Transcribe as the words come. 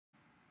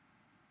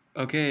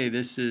Okay,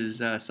 this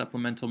is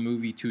Supplemental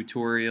Movie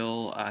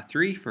Tutorial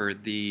 3 for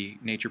the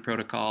Nature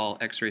Protocol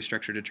X-ray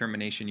structure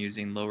determination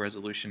using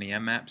low-resolution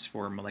EM maps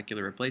for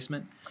molecular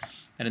replacement.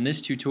 And in this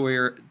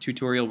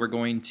tutorial we're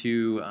going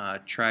to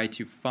try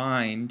to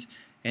find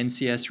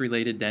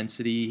NCS-related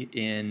density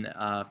in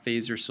a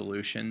phasor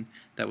solution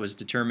that was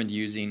determined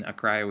using a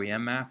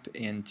cryo-EM map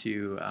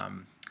into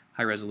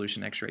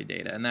high-resolution X-ray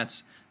data. And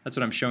that's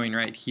what I'm showing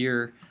right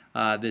here.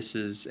 This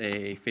is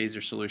a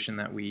phasor solution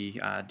that we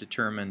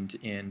determined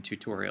in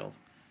tutorial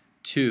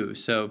 2.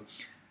 So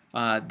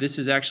this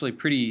is actually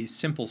pretty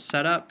simple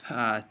setup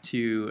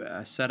to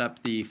set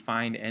up the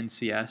Find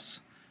NCS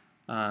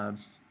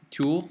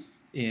tool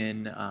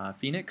in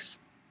Phoenix.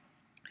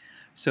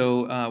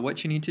 So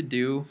what you need to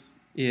do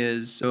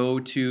is go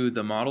to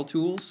the Model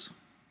Tools,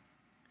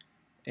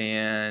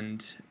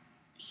 and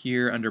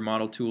here under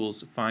Model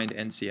Tools, find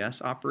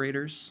NCS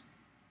operators.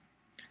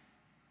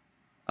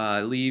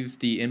 Leave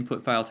the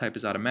input file type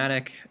as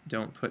automatic.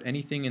 Don't put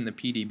anything in the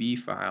PDB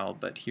file,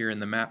 but here in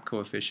the map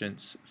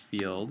coefficients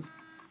field,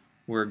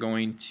 we're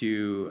going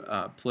to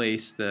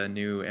place the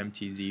new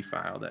MTZ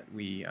file that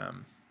we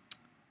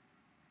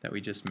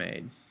just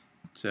made.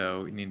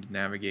 So we need to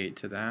navigate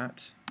to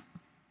that.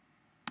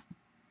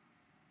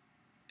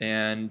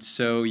 And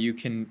so you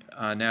can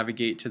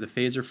navigate to the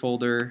phasor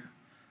folder,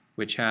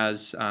 which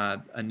has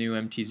a new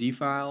MTZ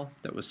file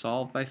that was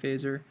solved by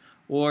phasor.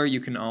 Or you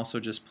can also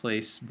just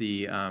place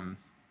the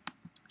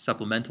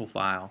supplemental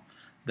file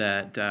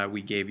that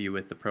we gave you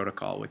with the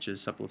protocol, which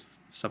is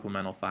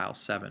supplemental file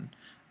 7.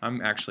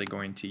 I'm actually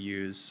going to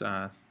use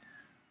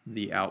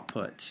the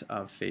output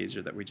of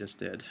phasor that we just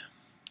did.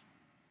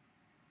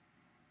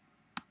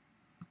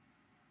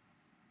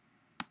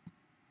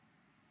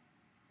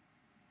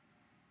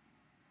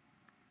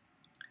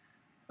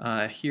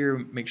 Here,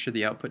 make sure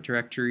the output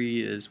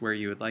directory is where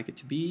you would like it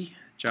to be.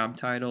 Job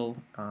title,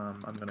 I'm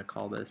going to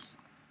call this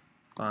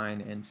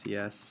Find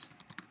NCS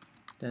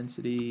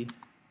Density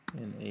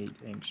in 8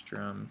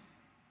 angstrom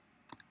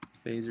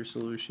phasor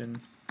solution.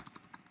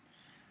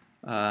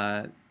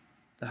 The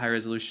high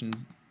resolution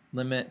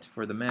limit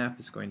for the map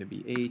is going to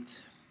be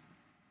 8.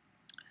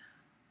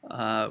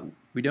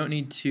 We don't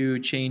need to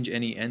change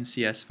any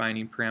NCS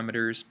finding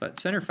parameters, but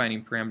center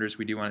finding parameters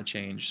we do want to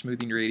change.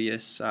 Smoothing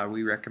radius,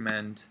 we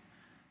recommend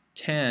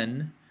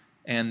 10,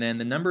 and then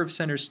the number of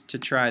centers to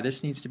try,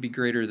 this needs to be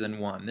greater than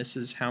 1. This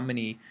is how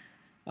many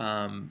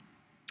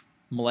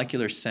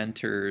molecular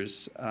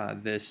centers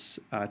this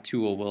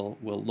tool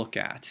will look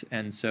at,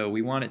 and so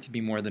we want it to be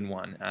more than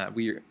 1.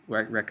 We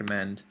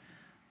recommend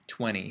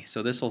 20.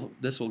 So this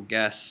will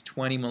guess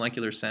 20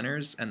 molecular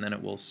centers, and then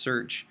it will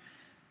search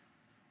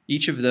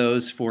each of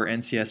those for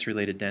NCS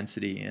related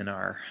density in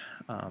our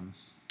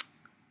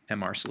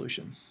MR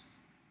solution.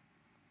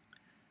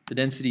 The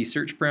density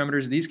search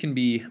parameters, these can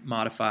be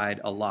modified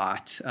a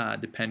lot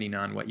depending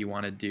on what you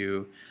want to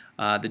do.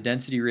 The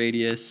density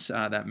radius,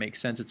 that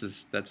makes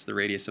sense. That's the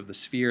radius of the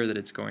sphere that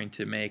it's going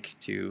to make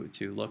to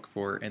look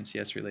for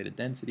NCS related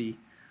density.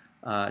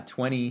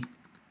 20,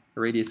 a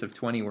radius of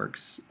 20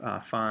 works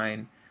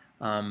fine.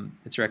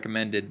 It's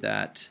recommended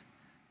that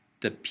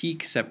the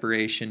peak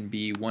separation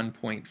be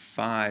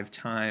 1.5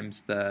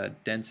 times the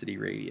density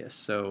radius.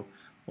 So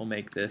we'll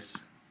make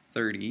this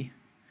 30.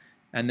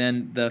 And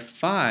then the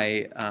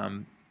phi,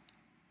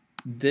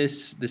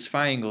 this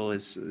phi angle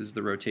is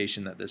the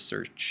rotation that this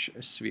search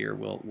sphere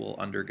will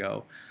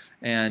undergo.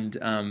 And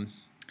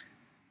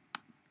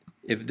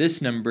if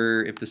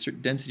the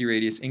density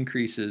radius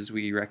increases,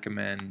 we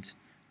recommend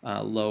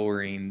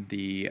lowering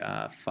the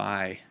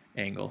phi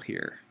angle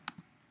here.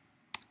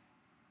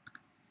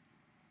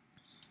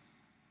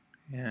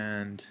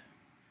 And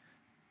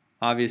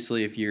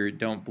obviously, if you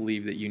don't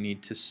believe that you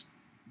need to,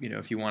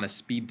 if you want to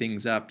speed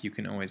things up, you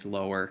can always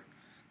lower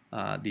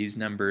these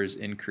numbers,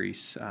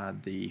 increase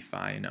the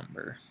phi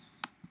number.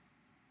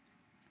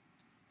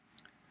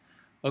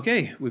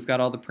 Okay, we've got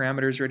all the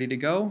parameters ready to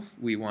go.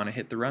 We want to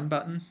hit the run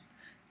button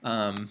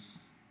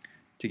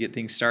to get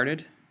things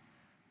started.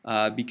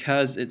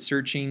 Because it's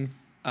searching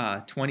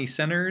 20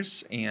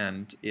 centers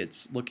and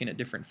it's looking at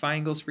different phi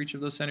angles for each of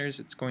those centers,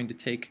 it's going to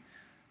take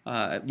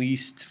at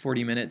least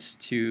 40 minutes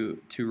to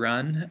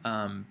run,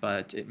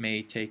 but it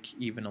may take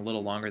even a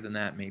little longer than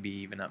that, maybe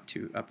even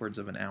upwards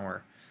of an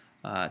hour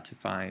to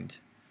find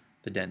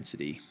the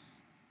density.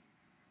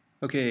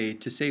 Okay,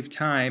 to save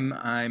time,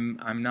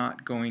 I'm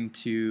not going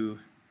to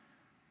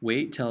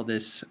wait till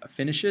this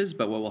finishes,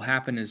 but what will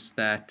happen is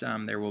that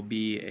there will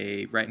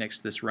be right next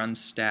to this run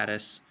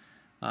status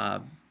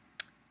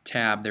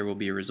tab, there will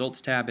be a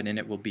results tab, and in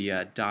it will be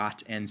a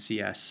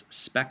 .ncs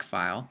spec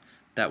file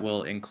that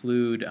will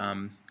include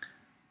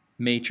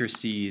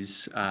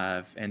matrices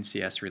of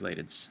NCS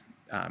related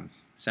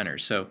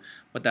centers. So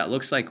what that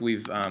looks like,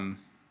 we've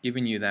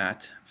given you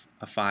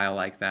a file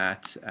like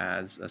that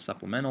as a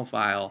supplemental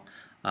file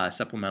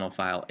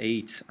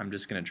 8. I'm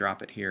just going to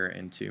drop it here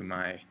into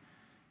my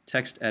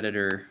text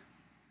editor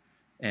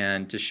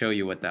and to show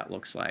you what that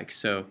looks like.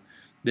 So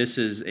This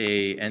is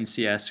a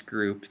NCS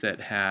group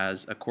that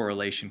has a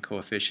correlation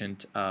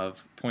coefficient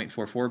of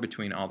 0.44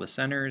 between all the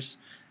centers,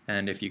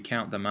 and if you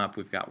count them up,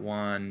 we've got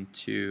 1,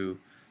 2,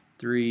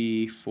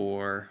 3,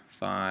 4,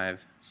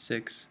 5,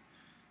 6,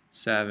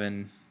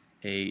 7,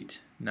 8,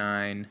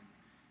 9,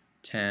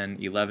 10,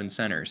 11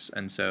 centers,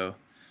 and so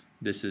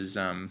this is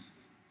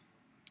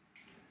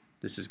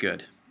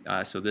good.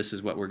 So this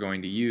is what we're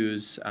going to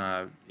use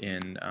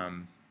in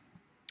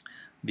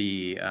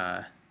the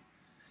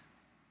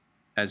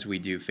as we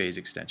do phase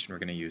extension. We're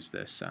going to use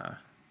this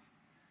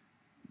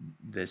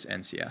this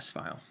NCS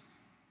file.